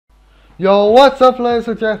Yo, what's up, ladies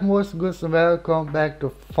and gentlemen? What's good? Welcome back to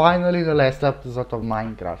finally the last episode of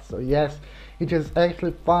Minecraft. So yes, it is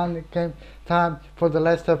actually finally came time for the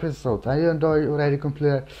last episode. I even though I already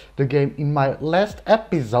completed the game in my last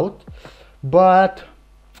episode, but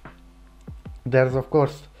there's of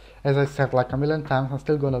course, as I said like a million times, I'm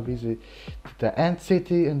still gonna visit the end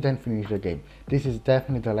city and then finish the game. This is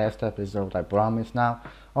definitely the last episode, I promise now.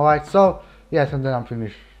 Alright, so yes, and then I'm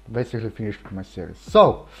finished, basically finished with my series.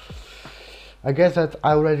 So I guess that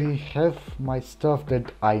I already have my stuff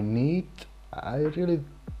that I need. I really,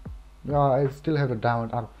 I still have the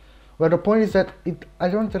diamond armor. Well, the point is that it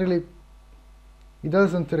doesn't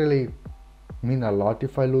really mean a lot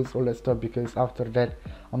if I lose all that stuff, because after that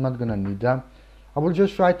I'm not gonna need them. I will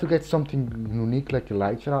just try to get something unique like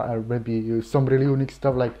Elytra, or maybe use some really unique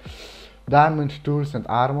stuff like diamond tools and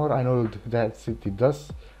armor. I know that city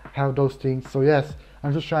does have those things, so yes,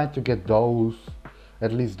 I'm just trying to get those,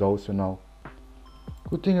 at least those, you know.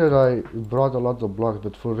 Good thing that I brought a lot of blocks,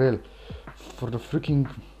 but for real, for the freaking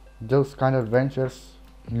those kind of adventures,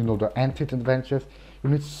 you know, the antique adventures, you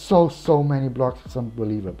need so many blocks. It's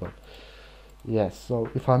unbelievable. Yes, so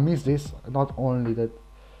if I miss this, not only that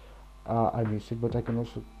I miss it, but I can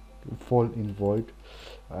also fall in void,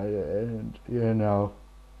 and you know,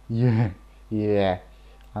 yeah, yeah.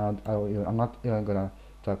 I'm not even gonna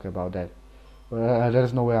talk about that.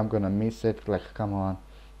 There's no way I'm gonna miss it. Like, come on,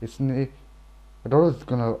 I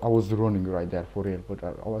was running right there for real, but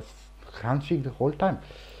I was crunching the whole time.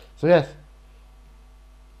 So yes,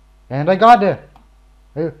 and I got there,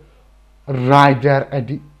 uh, right there at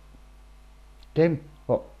the game.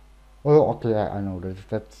 Okay, I know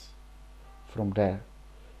that's from there.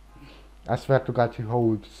 I swear to God, how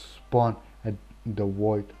would spawn at the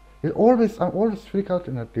void. I always freak out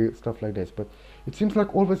in stuff like this, but it seems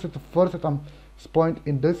like always at the first that I'm spawned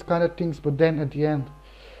in this kind of things, but then at the end,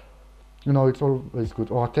 you know, it's always good.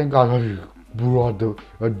 Oh, thank God,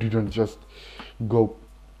 I didn't just go,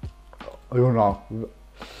 you know,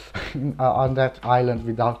 on that island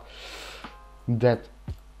without that,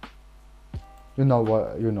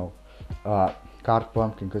 card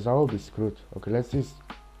pumpkin, because I will be screwed. Okay, let's just.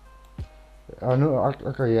 No,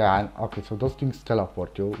 okay, yeah, okay. So those things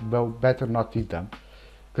teleport you. Well, better not eat them,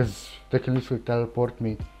 because they can literally teleport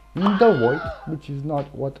me in the void, which is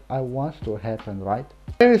not what I want to happen, right?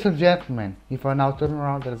 Ladies and gentlemen, if I now turn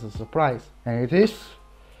around, there's a surprise, and it is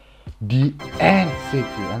the end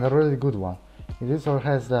city, and a really good one. It also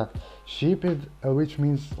has the sheep, which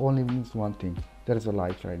only means one thing. There's a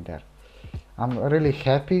light right there. I'm really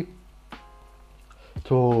happy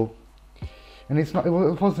to, and it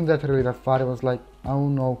wasn't that really that far. It was like, I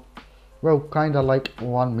don't know, well, kind of like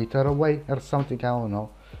 1 meter away or something. I don't know.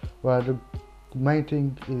 Well, the main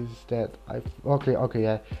thing is that okay,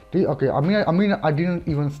 yeah, okay. I didn't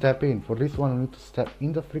even step in for this one. I need to step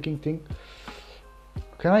in the freaking thing.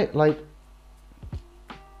 Can I, like,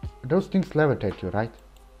 those things levitate you, right?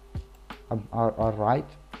 Are right?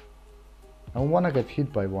 I don't wanna get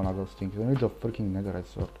hit by one of those things. I need a freaking netherite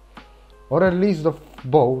sword, or at least the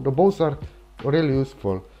bow. The bows are really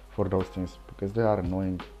useful for those things because they are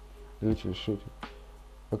annoying. They literally shoot you.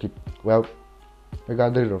 Okay, well, I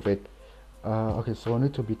got rid of it. Okay, so I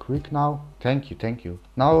need to be quick now. Thank you.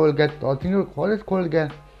 Now I will get, I think, what is it called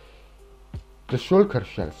again? The shulker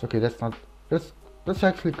shells. Okay, that's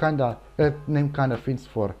actually kinda, that name kinda fits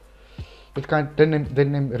for, the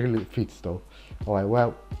name really fits though. Alright,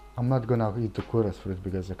 well, I'm not gonna eat the chorus fruit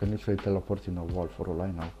because I can literally teleport in a wall for all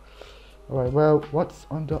I know. Alright, well, what's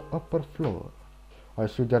on the upper floor? I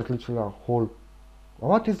see there's literally a whole,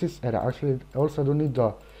 what is this area? Actually, I also don't need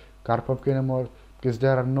the car pumpkin anymore, because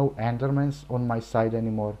there are no endermans on my side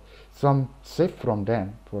anymore, so I'm safe from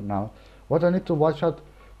them for now. What I need to watch out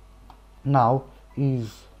now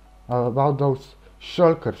is about those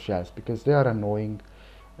shulker shells, because they are annoying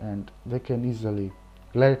and they can easily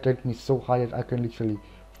levitate me so high that I can literally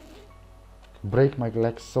break my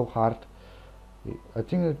legs so hard. I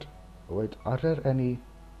think that, wait, are there any?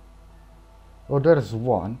 Oh, there's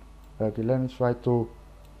one. Okay, let me try to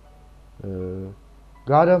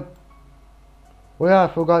got him. Oh yeah, I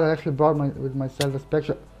forgot I actually brought with myself a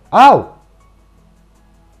special. Ow!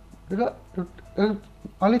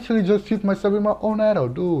 I literally just hit myself with my own arrow,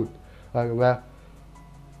 dude. Well,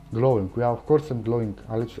 glowing. Yeah, of course I'm glowing.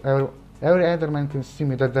 Every enderman can see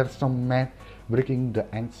me that there's some man breaking the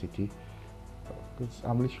end city. Because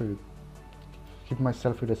I'm literally hit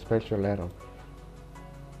myself with a special arrow.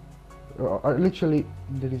 Literally,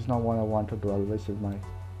 there is not what I want to do. I wasted my.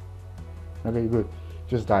 Okay, good.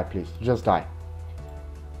 Just die, please. Just die.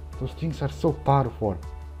 Those things are so powerful.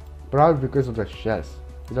 Probably because of the shells.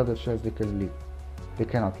 Without the shells, they can live. They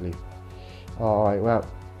cannot live. Alright, well,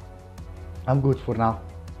 I'm good for now.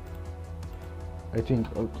 I think.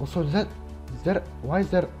 Also, why is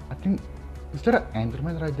there? I think, is there an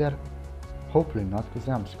Enderman right there? Hopefully not, because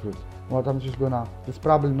I'm screwed. But I'm just gonna. It's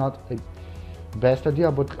probably not a best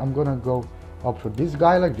idea, but I'm gonna go up to this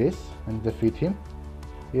guy like this and defeat him.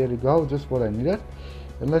 Here we go, just what I needed.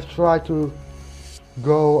 And let's try to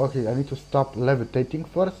go. Okay, I need to stop levitating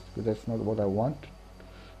first, because that's not what I want.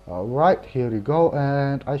 Alright, here we go,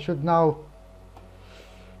 and I should now.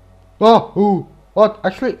 Oh, ooh, what?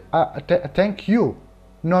 Actually, thank you.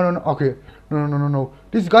 No, okay. No.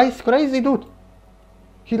 This guy is crazy, dude.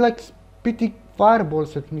 He like spitting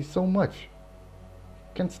fireballs at me so much.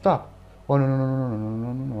 Can't stop. Oh,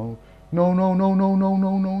 no.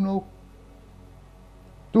 No.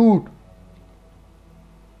 Dude.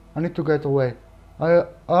 I need to get away. I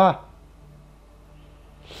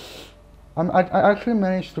actually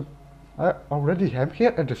managed to. I already am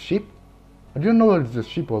here at the ship. I didn't know that the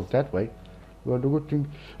ship was that way. But the good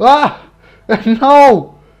thing. Ah!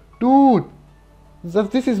 No! Dude!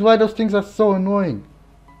 This is why those things are so annoying.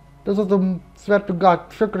 Those are the. Swear to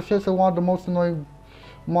God, sugar shells are one of the most annoying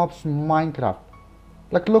mobs in Minecraft.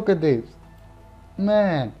 Like, look at this.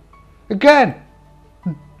 Man. Again!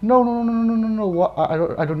 No. What?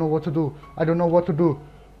 I don't know what to do. I don't know what to do.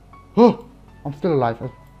 Oh! I'm still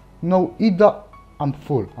alive. No, either. I'm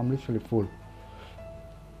full. I'm literally full.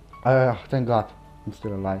 Thank God. I'm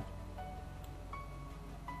still alive.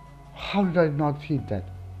 How did I not hit that?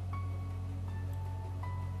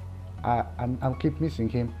 I'm keep missing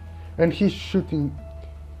him. And he's shooting.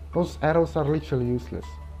 Those arrows are literally useless.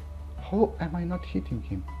 How am I not hitting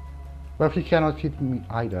him? Well, he cannot hit me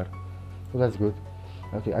either. So that's good.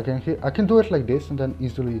 Okay, I can do it like this and then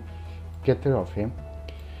easily get rid of him.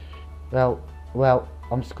 Well,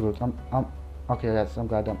 I'm screwed. I'm okay, yes, I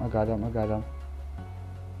got him.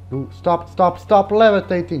 Dude, stop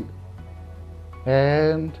levitating.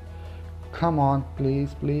 And come on,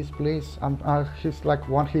 please. He's like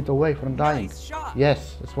one hit away from dying. Nice shot.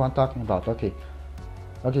 Yes, that's what I'm talking about. Okay,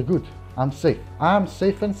 good. I'm safe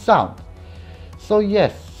and sound. So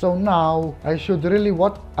yes, so now I should really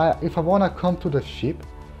if I wanna come to the ship,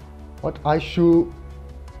 what I should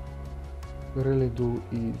really do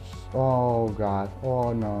is, oh God,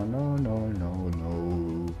 oh no.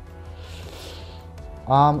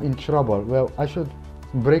 I'm in trouble. Well, I should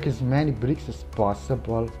break as many bricks as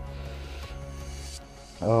possible.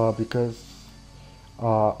 Because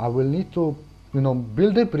I will need to,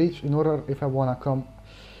 build a bridge in order if I wanna come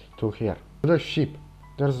to here. To the ship.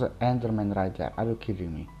 There's an Enderman right there. Are you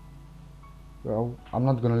kidding me? Well, I'm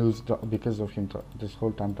not gonna lose because of him this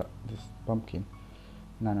whole time. This pumpkin.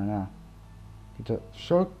 No. The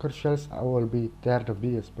shulker shells will be there the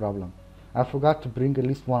biggest problem. I forgot to bring at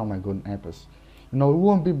least one of my golden apples. It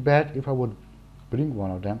won't be bad if I would bring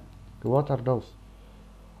one of them. What are those?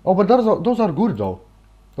 Oh, but those are good though.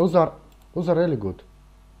 Those are really good.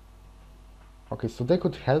 Okay, so they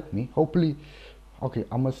could help me. Hopefully, okay,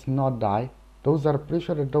 I must not die. Those are pretty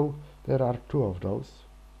sure that though there are 2 of those.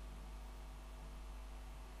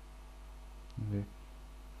 Okay,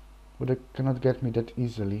 but they cannot get me that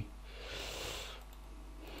easily.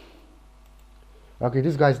 Okay,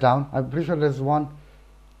 this guy's down. I'm pretty sure there's one.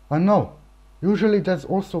 Oh no, usually there's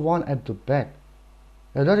also one at the back.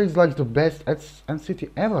 Yeah, that is like the best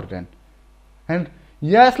city ever then. And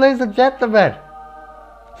yes, ladies and gentlemen,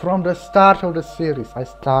 from the start of the series, I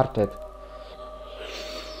started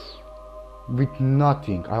with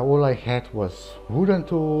nothing. All I had was wooden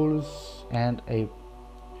tools and a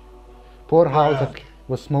poor house that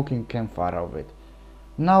was smoking campfire of it.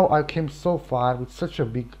 Now I came so far with such a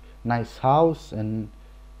big, nice house and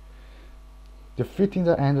defeating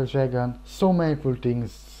the Ender Dragon, so many cool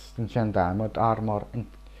things, enchanted diamond armor,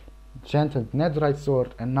 enchanted netherite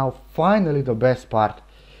sword, and now finally the best part,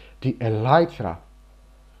 the Elytra.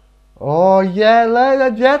 Oh yeah, ladies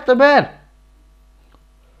and gentlemen!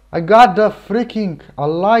 I got the freaking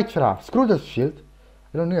Elytra. Screw the shield.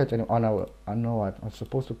 I don't need it anymore. Oh no, I know I'm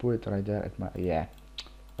supposed to put it right there at my, yeah.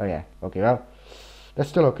 Oh yeah, okay, well, that's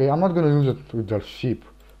still okay. I'm not gonna use it with the sheep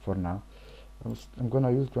for now. I'm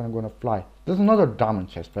gonna use it when I'm gonna fly. There's another diamond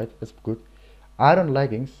chest, right? That's good. Iron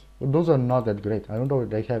leggings, but those are not that great. I don't know if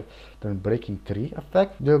they have the breaking 3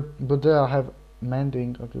 effect, but they have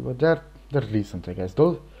mending. Okay, but they're decent, I guess.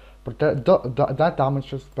 Those, but that diamond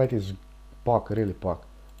chest plate is really pog.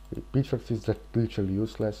 Pictures is that literally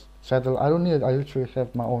useless. Saddle, I don't need it. I literally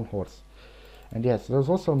have my own horse. And yes, there's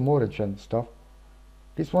also more enchanted stuff.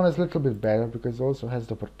 This one is a little bit better because it also has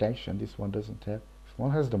the protection. This one doesn't have. This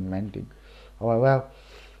one has the mending. Oh well.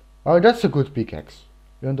 Oh, that's a good pickaxe.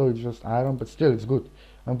 Even though it's just iron, but still it's good.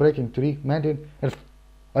 I'm breaking 3. Man,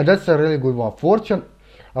 that's a really good one. Fortune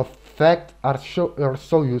effects are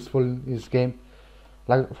so useful in this game.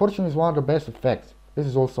 Like, fortune is one of the best effects. This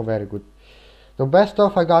is also very good. The best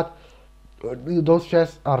stuff I got, those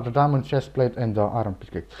chests are the diamond chest plate and the iron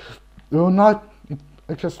pickaxe.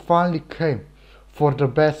 It just finally came for the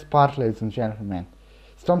best part, ladies and gentlemen.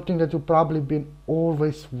 Something that you've probably been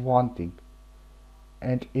always wanting.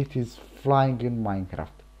 And it is flying in Minecraft.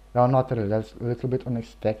 No, not really, that's a little bit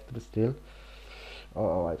unexpected, but still.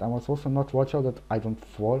 Alright, I must also not watch out that I don't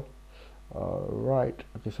fall. Right,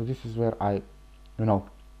 okay, so this is where I,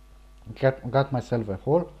 got myself a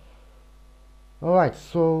hole. Alright,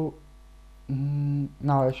 so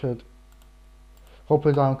now I should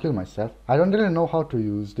hopefully I don't kill myself. I don't really know how to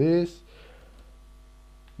use this.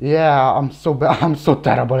 Yeah, I'm so bad. I'm so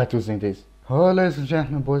terrible at using this. Oh, ladies and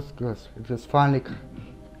gentlemen, boys and girls, it just finally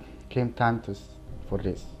came time for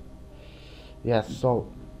this. Yes, so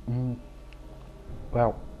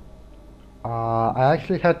well, I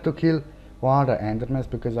actually had to kill one of the endermans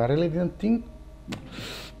because I really didn't think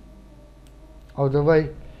of the way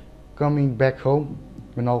coming back home.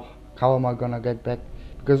 How am I gonna get back?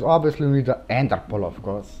 Because obviously we need the ender pearl, of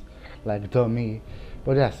course, like dummy.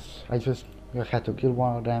 But yes, I had to kill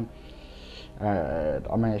one of them.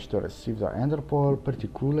 I managed to receive the ender pearl. Pretty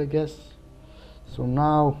cool, I guess. So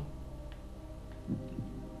now,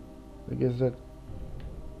 I guess that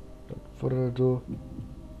without further ado,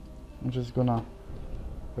 I'm just gonna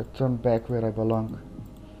return back where I belong.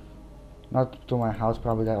 Not to my house,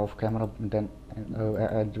 probably that off camera, and then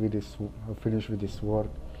finish with this work.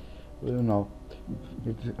 Until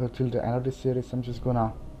the end of the series, I'm just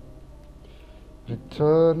gonna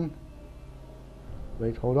return.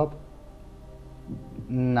 Wait, hold up.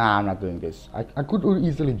 Nah, I'm not doing this. I could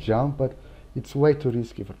easily jump, but it's way too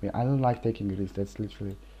risky for me. I don't like taking risks, that's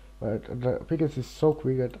literally. But the pickaxe is so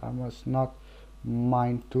quick that I must not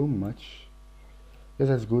mind too much. Yes,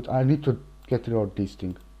 that's good. I need to get rid of this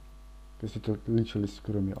thing, because it will literally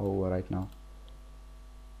screw me over right now.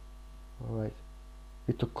 Alright.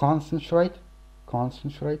 Need to concentrate,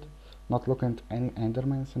 not looking at any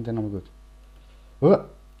endermans, and then I'm good.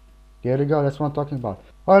 There we go, that's what I'm talking about.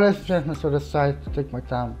 Alright, ladies and gentlemen, so I decided to take my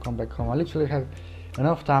time, come back home. I literally have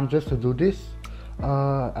enough time just to do this.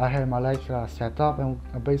 I have my Elytra set up, and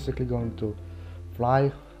I'm basically going to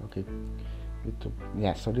fly. Okay,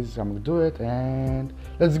 yeah, so this is how I'm gonna do it, and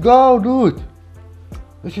let's go, dude!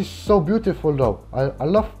 This is so beautiful though. I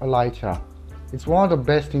love Elytra. It's one of the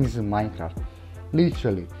best things in Minecraft.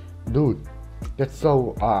 Literally, dude, that's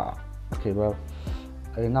so okay. Well,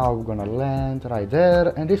 now we're gonna land right there,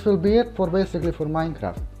 and this will be it for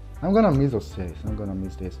Minecraft. I'm gonna miss those series. I'm gonna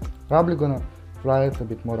miss this. Probably gonna fly it a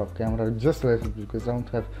bit more off camera, just a little bit, because I don't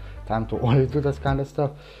have time to always do this kind of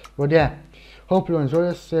stuff. But yeah, hope you enjoy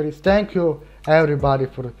this series. Thank you everybody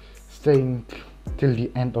for staying till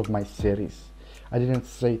the end of my series. I didn't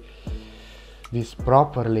say this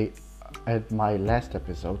properly at my last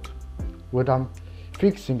episode, but I'm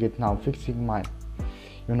fixing it now, fixing my,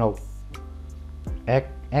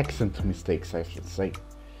 accent mistakes, I should say.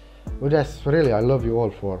 But yes, really, I love you all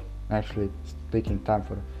for actually taking time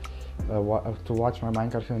for to watch my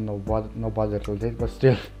Minecraft, and nobody related, but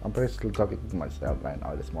still, I'm basically talking to myself right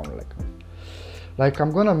now at this moment. Like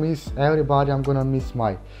I'm gonna miss everybody. I'm gonna miss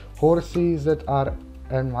my horses that are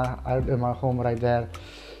in my home right there.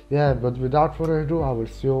 Yeah, but without further ado, I will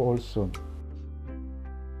see you all soon.